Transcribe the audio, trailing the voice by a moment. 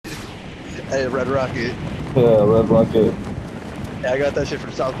Hey, Red Rocket. Yeah, Red Rocket. Yeah, I got that shit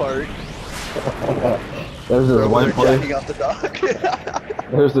from South Park. There's They're this over there white boy. jacking off the dock.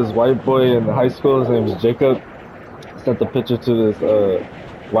 There's this white boy in high school. His name's Jacob. Sent the picture to this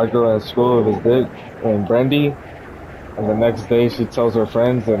white girl at school of his dick named Brandy. And the next day she tells her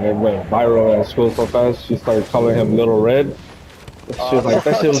friends, and it went viral at school so fast. She started calling him Little Red. She was like,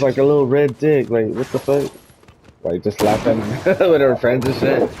 that shit was like a little red dick. Like, what the fuck? Like, just laughing with her friends and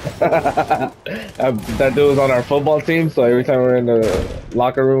shit. That dude was on our football team, so every time we're in the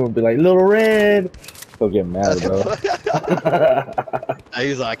locker room, we'd be like, Little Red. He'll get mad, That's bro.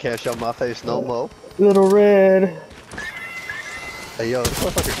 He's like, I can't show my face no more. Little Red. Hey, yo, this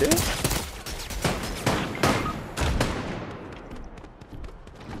motherfucker dead?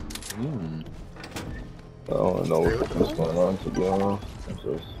 I don't know what's going on, to be honest. I'm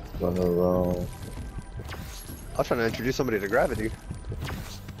just running around. I was trying to introduce somebody to gravity.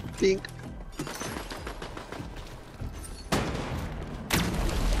 Pink.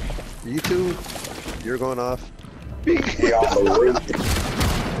 You two, you're going off. Pink.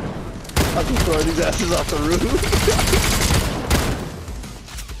 I'm just throwing these asses off the roof.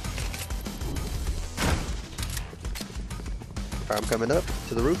 Alright, I'm coming up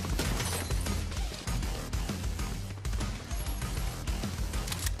to the roof.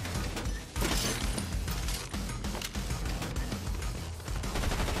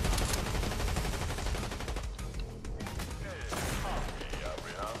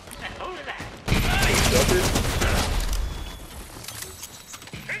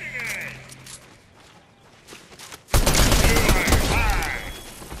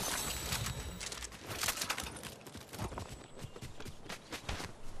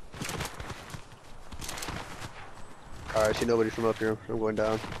 Alright, I see nobody from up here. I'm going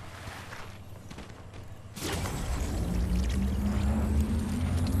down.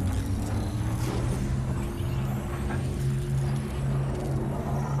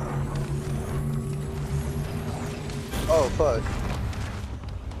 Oh, fuck.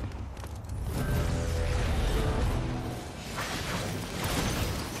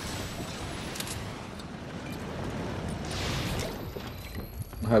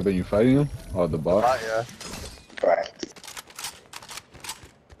 Have been you fighting him? Oh, the bot? Yeah. Right.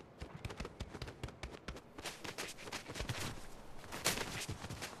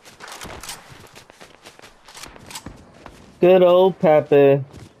 Good old Pepe.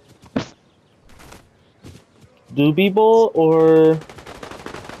 Doobie Bowl or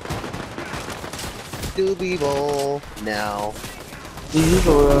Doobie Bowl now. these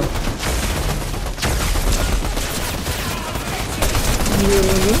or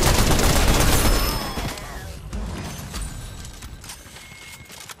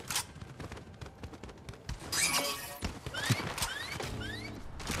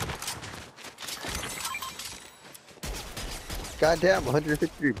Goddamn,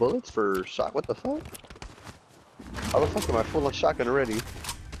 153 bullets for shot. What the fuck? How the fuck am I full of shotgun already?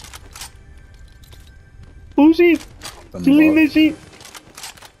 Uzi, On the Julie bot? Nishi,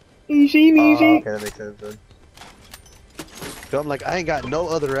 Nishi Nishi. Okay, that makes sense then. So I'm like, I ain't got no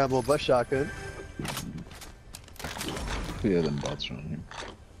other ammo but shotgun. Yeah, them bots around here.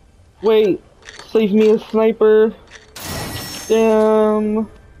 Wait, save me a sniper. Damn,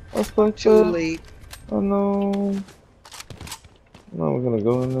 I fucked Too up. late. Oh no. No, we're gonna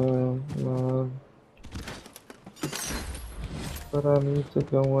go in there. No. But I need to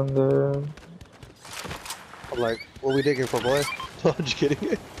go in there. I'm like, what we digging for, boy? I'm just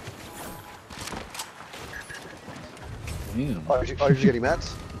kidding. Damn. Are you just getting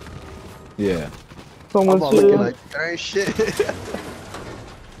mats? Yeah. Someone's I'm all looking here. like, there ain't shit.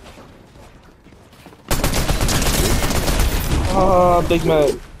 Ah, Big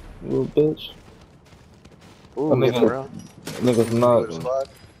Mac. Little bitch. Ooh, That getting around. nigga's not. Good spot.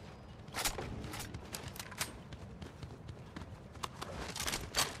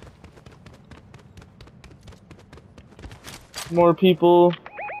 More people.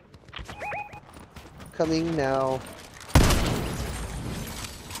 Coming now.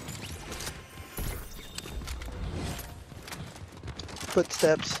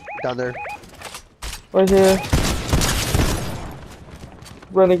 Footsteps down there. Right here.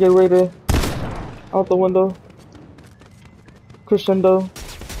 Renegade Raider. Out the window. Crescendo.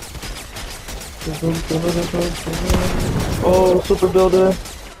 Oh, Super Builder.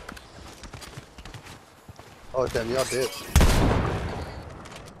 Oh damn, y'all did.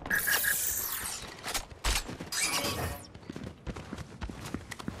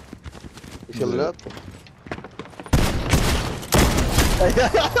 You fill it up?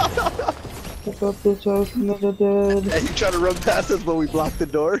 Pick up bitch ass nigga dead. Hey, you trying to run past us but we blocked the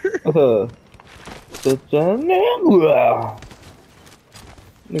door? bitch ass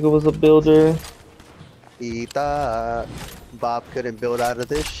nigga was a builder. He thought Bob couldn't build out of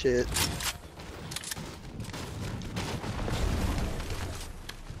this shit.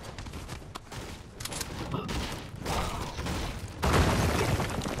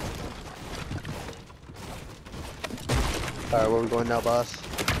 Alright, where we going now, boss?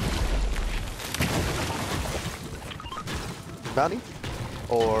 Bounty?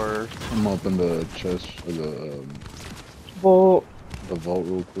 Or... I'm up in the chest for the Vault. vault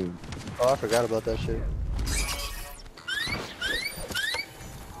real quick. Oh, I forgot about that shit.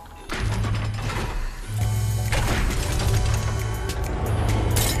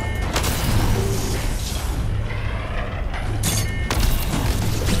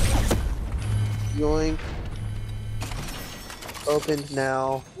 Yoink. Open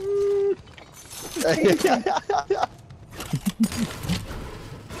now.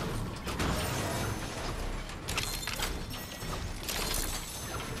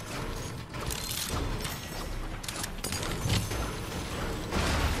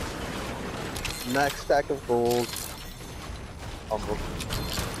 Next stack of gold. Humble.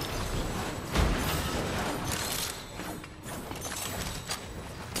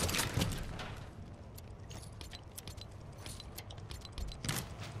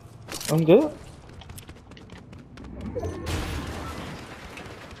 I'm good.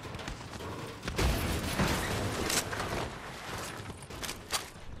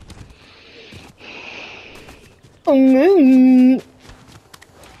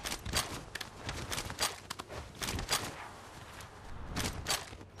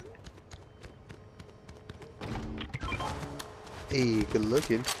 Hey, good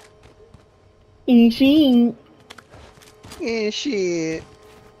looking. Easy. Yeah, shit.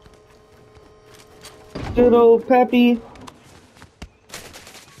 Good old Peppy.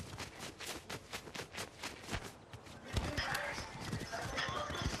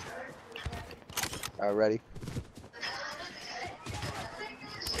 Alrighty.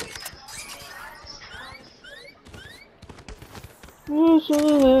 You should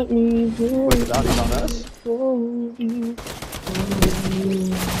let me do Wait, the bounty's on us?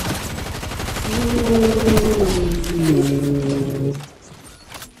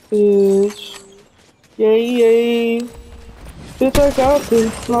 Bitch. Yay, yay. Bitch, I got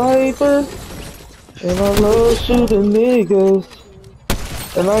this sniper. And I love shooting niggas.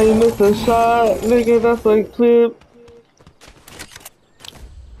 And I ain't miss a shot, nigga, that's like clip.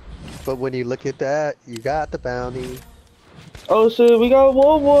 But when you look at that, you got the bounty. Oh shit, we got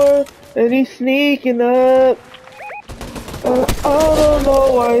one more. And he's sneaking up. And I don't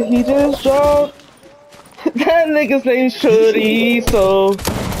know why he just dropped. That nigga's name's Chorizo.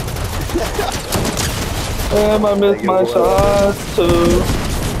 And I missed my shots too.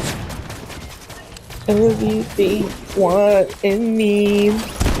 Everything what it means.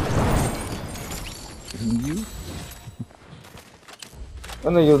 You?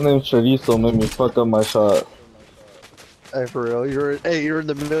 That nigga's name's Chorizo made me fuck up my shot. Hey, for real, you're in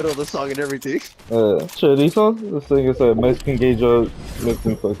the middle of the song and everything. Chorizo? This thing is a Mexican gay joke. Makes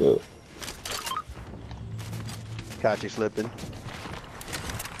me fuck up. Caught you slipping.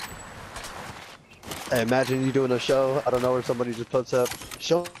 Hey, imagine you doing a show, I don't know, where somebody just puts up,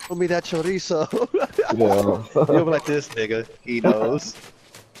 show me that chorizo. Yeah. You'll be like, this nigga, he knows.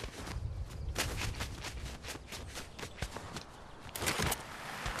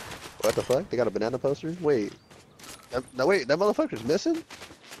 What the fuck? They got a banana poster? Wait. No, wait, that motherfucker's missing?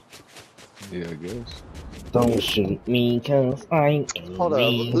 Yeah, I guess. Don't shoot me, cause I'm Hold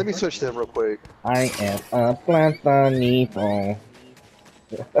angry. on, let me switch them real quick. I am a platanito.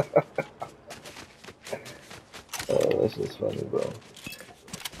 Oh, that's just funny, bro.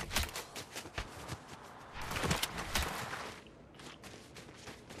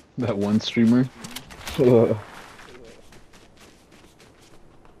 That one streamer? Ooh,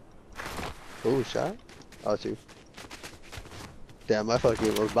 shot? Oh, it's you. Damn, I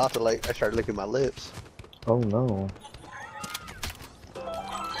fucking was about to, like, I started licking my lips. Oh no.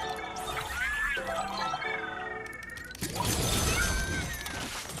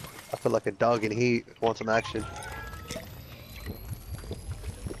 I feel like a dog in heat. Want some action.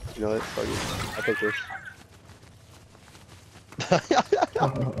 You know what? Fuck it. I'll take this.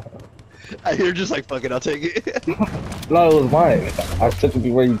 You're just like, fuck it, I'll take it. No, it was mine. I took it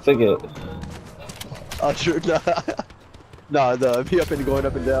before you took it. Oh, sure. Nah, me up and going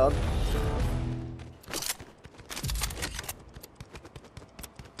up and down.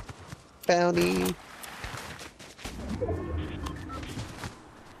 Bounty.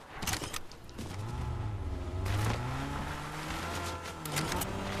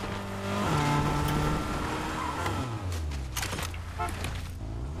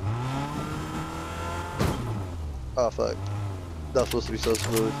 Oh fuck. That was supposed to be so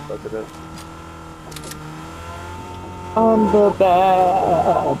smooth. Fuck it up. I'm the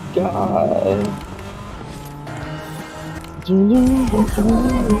bad guy.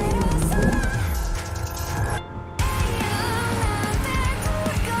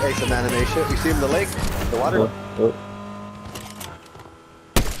 Hey, some animation. You see him in the lake? The water?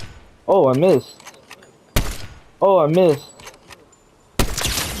 Oh, I missed. Oh, I missed.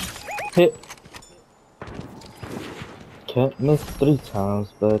 Hit. Can't miss 3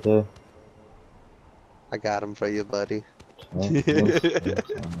 times, but I got him for you, buddy. can't miss 3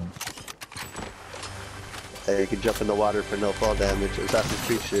 times. Hey, you can jump in the water for no fall damage. Assassin's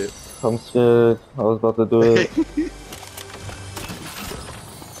Creed shit. I'm scared. I was about to do it.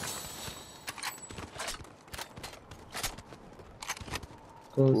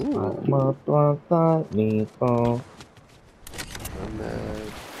 Cause I'm a Fortnite phone. I'm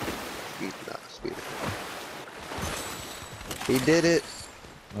speed. He did it.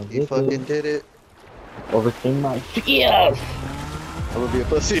 He fucking did it. Overcame my fears. I'm gonna be a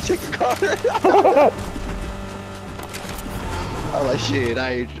pussy and take the car. I'm like, shit,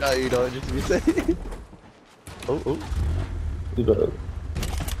 I you know, just to be safe. Oh. You better.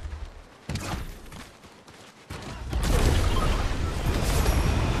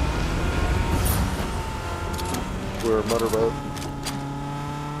 We're a motorboat.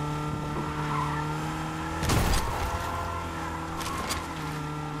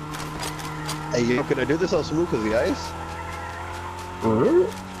 Hey, you know, can I do this all smooth because of the ice?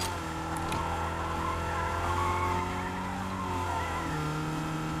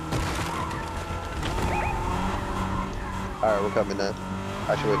 Alright, we're coming now.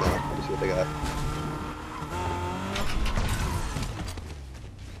 Actually, wait now. Let me see what they got.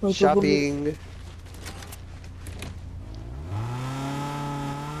 Shopping.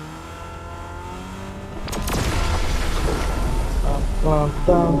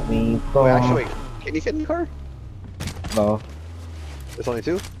 Wait, actually, wait. Can you fit in the car? No. There's only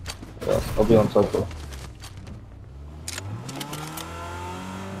 2? Yeah, I'll be on cycle.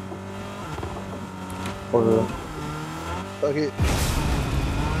 Over. Fuck it.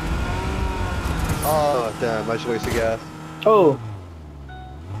 Oh, damn. I just wasted gas. Oh!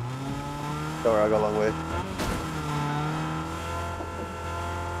 Don't worry, I'll go a long way.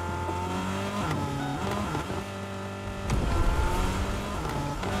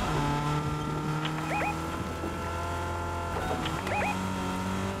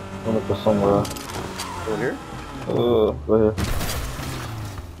 I'm gonna go somewhere. Going here? Right here.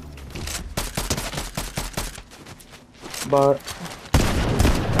 But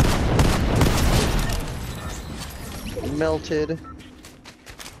melted.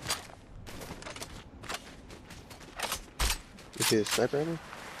 You see a sniper ammo?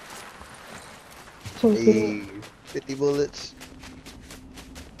 Hey, 50 bullets.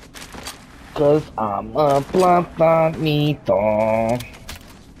 Cause I'm a platanito.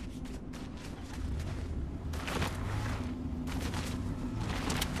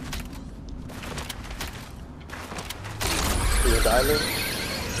 The island.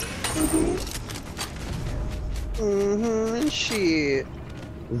 Shit.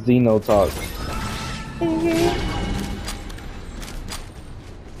 Xeno talk.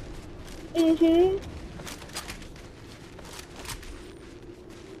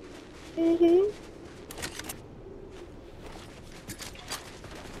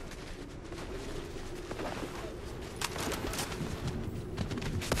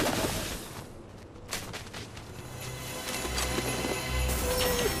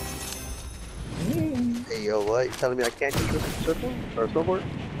 Hey, yo, what? You telling me I can't use this surfboard? Or snowboard?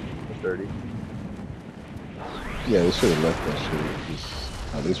 It's dirty. Yeah, they should have left that shit. Just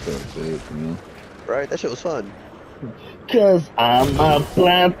at least for a bit, you know? Right? That shit was fun. Cause I'm a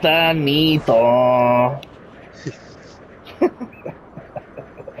platanito.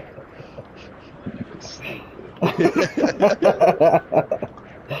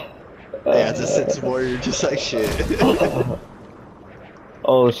 Yeah, as a sense warrior, just like shit.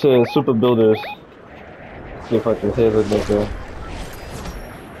 Oh shit, super builders. See if I can hit a nigga.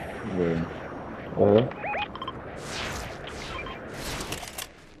 Where? Yeah.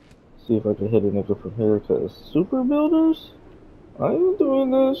 See if I can hit a nigga from here, cause super builders? I ain't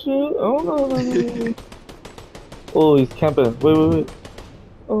doing that shit. I don't know how to do it. Oh, he's camping. Wait.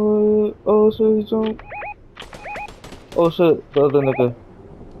 Oh shit, he jumped. Oh shit, the other nigga.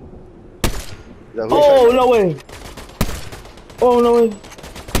 Oh, no way! Oh, no way!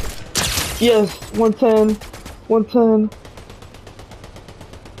 Yes, 110. 110.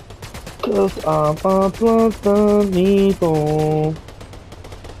 Cause I'm a platanito.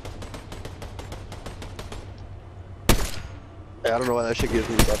 I don't know why that shit gives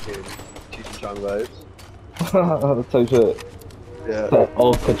me fucking Cheech and Chong vibes. Type shit. Yeah. That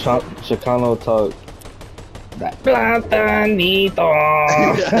old Chicano talk. That platanito.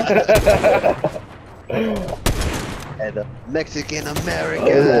 And Mexican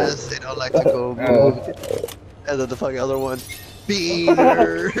Americans, they don't like to go move. And then the fucking other one,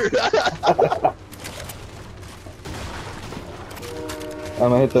 beaner. I'm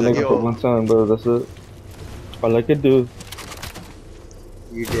gonna hit the nigga for one time, bro. That's it. All I could do.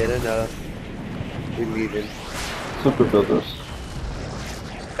 You did enough. We're leaving. Super builders.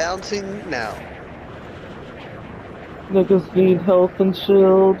 Bouncing now. Niggas need health and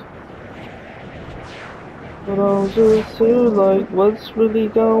shield. But I'll just do like what's really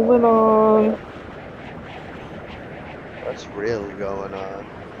going on. What's really going on?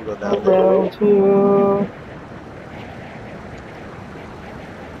 You go down Around here.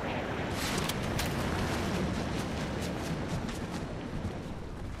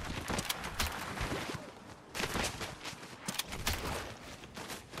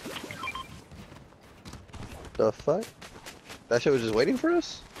 The fuck? That shit was just waiting for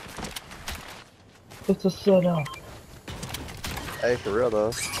us? It's a setup. Hey, for real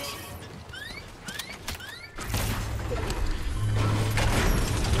though.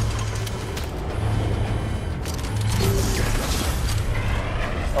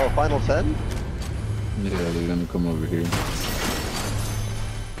 Oh, final 10? Yeah, they're gonna come over here.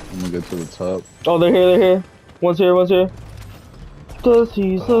 I'm gonna get to the top. Oh, they're here, they're here. One's here, one's here. Cause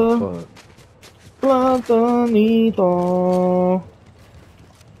he's Fuck. platanito.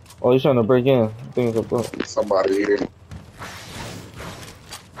 Oh, he's trying to break in. I think it's a block. Somebody here.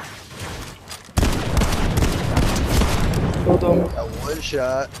 Hold on. A one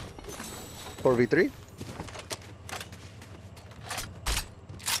shot. 4v3?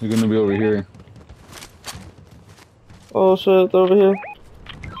 You're gonna be over here. Oh shit, they're over here.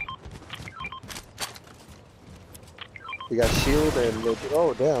 We got shield and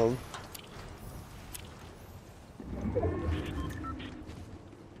oh down.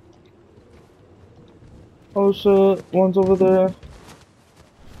 Oh shit, one's over there.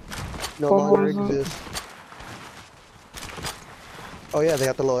 No Oh, longer what is it? exists. Oh yeah, they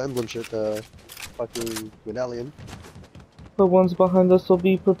got the little emblem shit, the fucking medallion. The one's behind us, so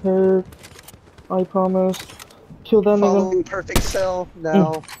be prepared. I promise. Kill that nigga. Following perfect cell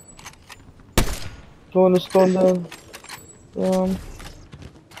now. Go in the storm then. I'm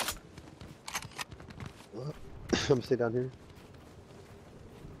gonna stay down here.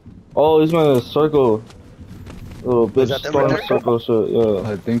 Oh, he's in a circle. Little bitch that them storm right there? circle shit, yeah.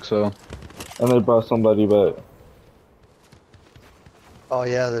 I think so. And they brought somebody back. Oh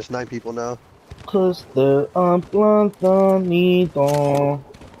yeah, there's 9 people now. Cause they're on platanito.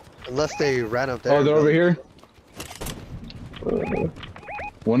 Unless they ran up there. Oh, they're but- over here.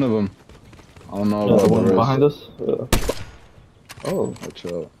 One of them. I don't know Yeah, about the one the rest. behind us? Yeah. Oh, Watch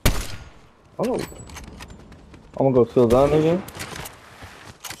out. oh. I'm gonna go kill that nigga.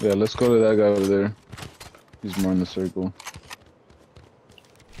 Yeah, let's go to that guy over there. He's more in the circle.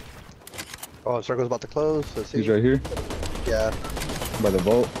 Oh, the circle's about to close. Let's see. He's right here Yeah. by the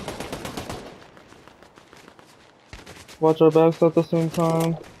vault. Watch our backs at the same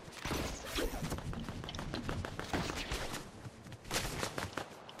time.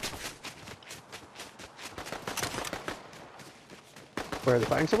 Where are they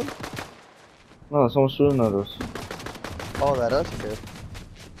fighting someone? No, someone's shooting at us. Oh, that us? Okay.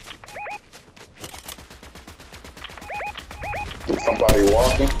 Somebody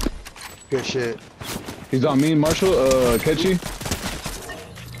walking. Good shit. He's on me, Marshall. Ketchy.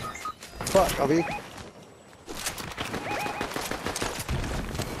 Fuck, I'll be.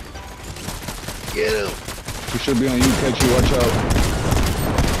 Get him. He should be on you, Ketchy. Watch out.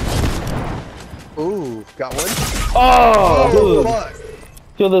 Ooh, got one. Oh, dude. Fuck.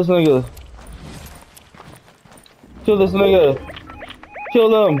 Kill this nigga. Kill this nigga.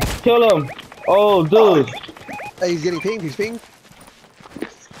 Kill him. Kill him. Oh, dude. Hey, he's getting pinged. He's pinged.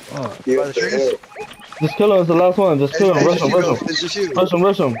 Oh, By the trees. Just kill him. It's the last one. Just kill him. Hey, Rush him. Rush him. It's just you. Rush him.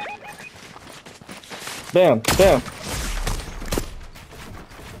 Rush him. Bam. Bam.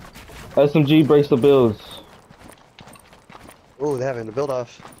 SMG breaks the builds. Ooh, they're having a build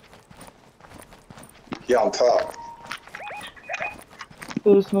off. He on top.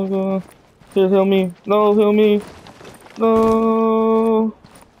 This nigga. Here, heal me. No, heal me. No.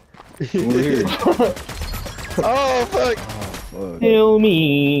 over here. Oh, fuck. Fuck. Heal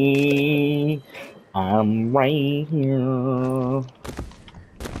me. I'm right here.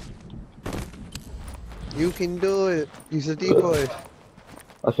 You can do it. Use a decoy.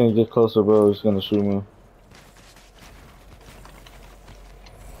 I can't get closer, bro. He's gonna shoot me.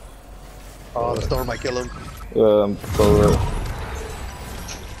 storm might kill him. Yeah, I'm so right.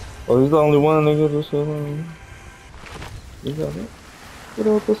 Oh, he's the only one, nigga. Just chilling. You got it. Get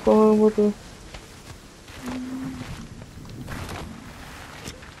out the storm with the.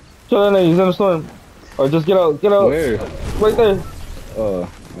 Kill that nigga, he's in the storm. Or just get out, get out. Where? Right there. I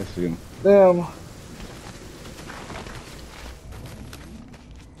see him. Damn.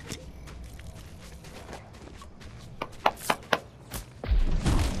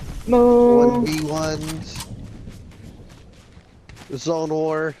 No. 1v1s. Zone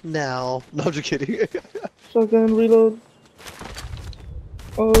war now. No, I'm just kidding. Shotgun reload.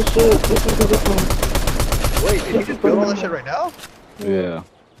 Oh shit, this is this one. Wait, did he just build all that shit right now? Yeah.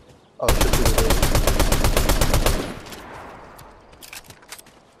 Oh shit.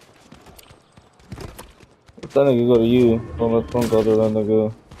 If that nigga go to you, don't go to that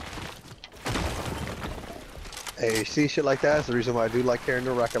nigga. Hey, see shit like that? That's the reason why I do like carrying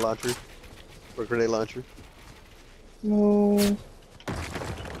the rocket launcher. Or grenade launcher. No.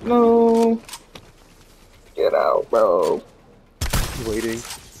 No. Get out, bro. Waiting.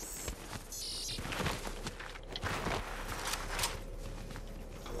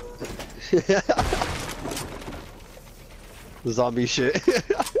 Zombie shit.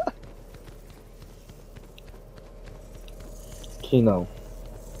 Kino.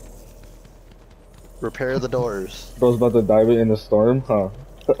 Repair the doors. Bro's about to dive it in the storm, huh?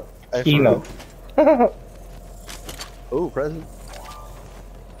 Hey, Kino. Oh, present.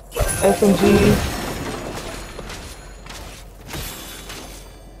 SMG.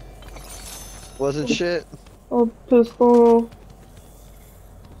 Wasn't shit. Oh, pistol.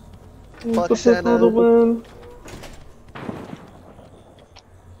 Fuck the Santa. pistol to win.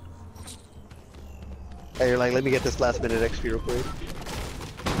 Hey, you're like, let me get this last minute XP real quick.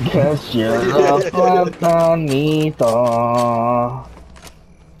 Cause you're a platanito.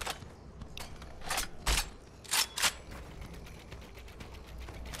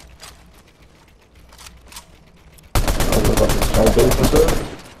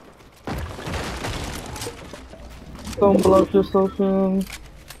 Don't block yourself in.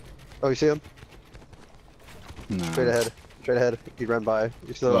 Oh, you see him? Nah. Straight ahead. Straight ahead. He ran by.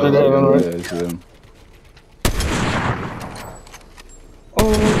 You still Oh, Straight ahead, yeah, I see him.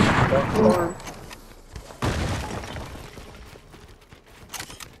 Oh,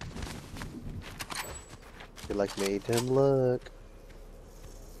 You like made him look.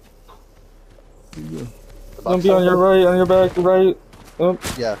 don't be on your right, on your back, right. Yep.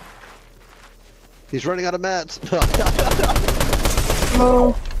 Yeah. He's running out of mats.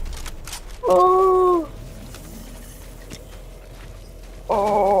 No. Oh.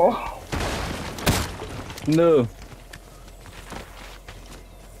 Oh. No.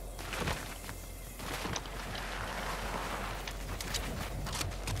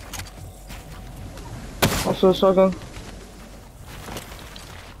 I'll show a shotgun.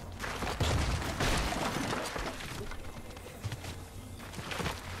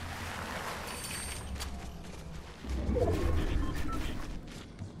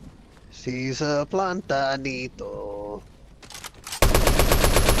 She's a plantanito.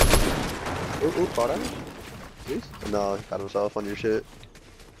 Ooh, caught him? Please? No, he got himself on your shit.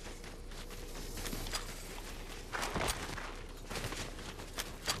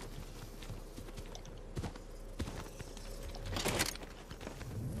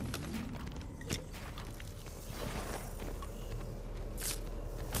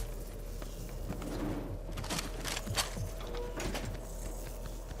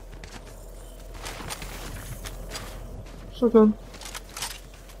 Shotgun.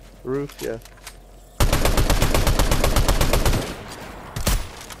 Roof, yeah.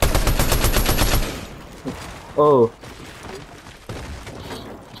 Oh.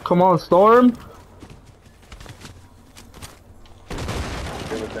 Come on, Storm. See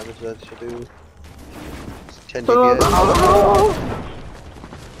what damage that should do. It's 10 Oh. DPS.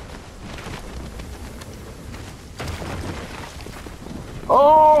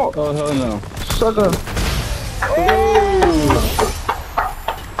 Oh. Oh, hell no. Shotgun.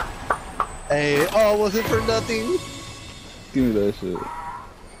 Hey, oh, was it for nothing? Give me that shit.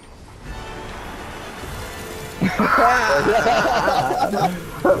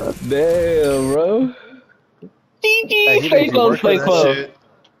 Damn, bro. Hey, he Stay made you close, work for stay that close. shit.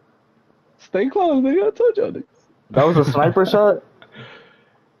 Stay close, nigga. I told y'all niggas. That was a sniper shot?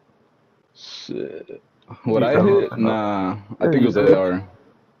 Shit. What I hit? Nah. I think it was Yeah, you AR.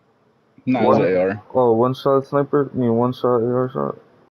 Nah, it was AR. Oh, one shot sniper? You mean one shot AR shot?